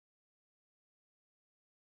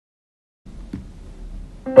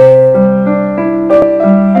Dear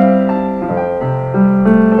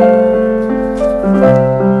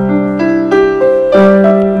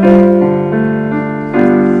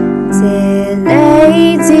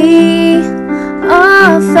Lady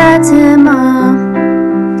of Fatima,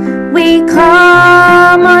 we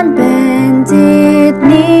come on bended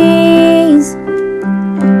knees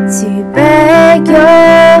to beg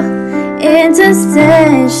your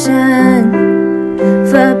intercession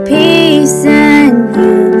for peace and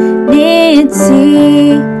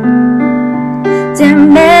unity. Dear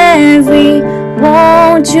Mary,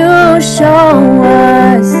 won't you show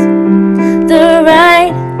us the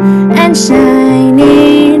right and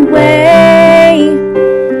shining way?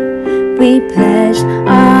 We pledge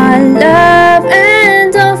our love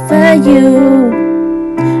and offer you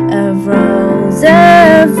a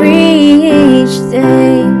rosary each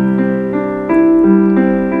day.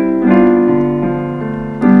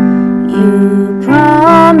 You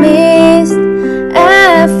promised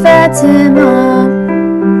at Fatima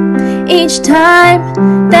each time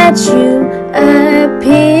that you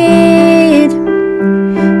appeared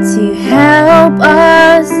to help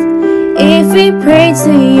us if we pray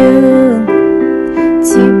to you,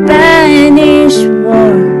 to banish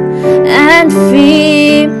war and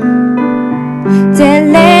fear. Dear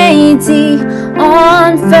Lady,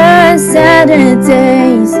 on first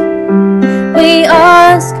Saturdays, we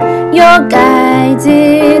ask your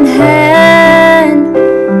guiding hand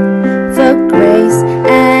for grace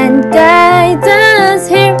and guidance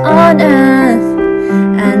here on earth,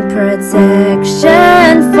 and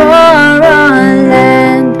protection for our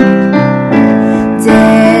land.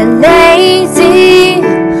 Dear Lady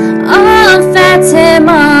of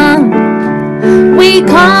Fatima, we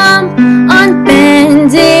come on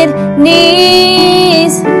bended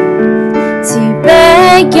knees to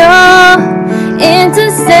beg your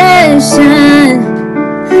intercession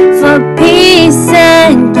for peace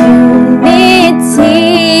and unity.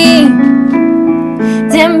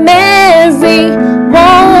 Dear Mary,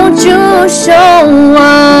 won't you show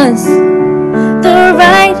us the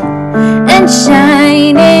right and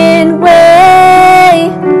shining way?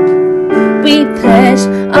 We pledge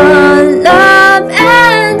our love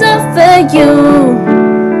and offer you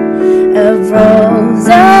a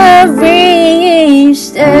rosary each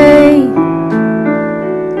day.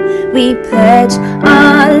 We pledge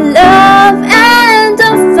our love and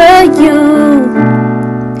offer you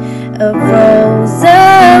a rosary.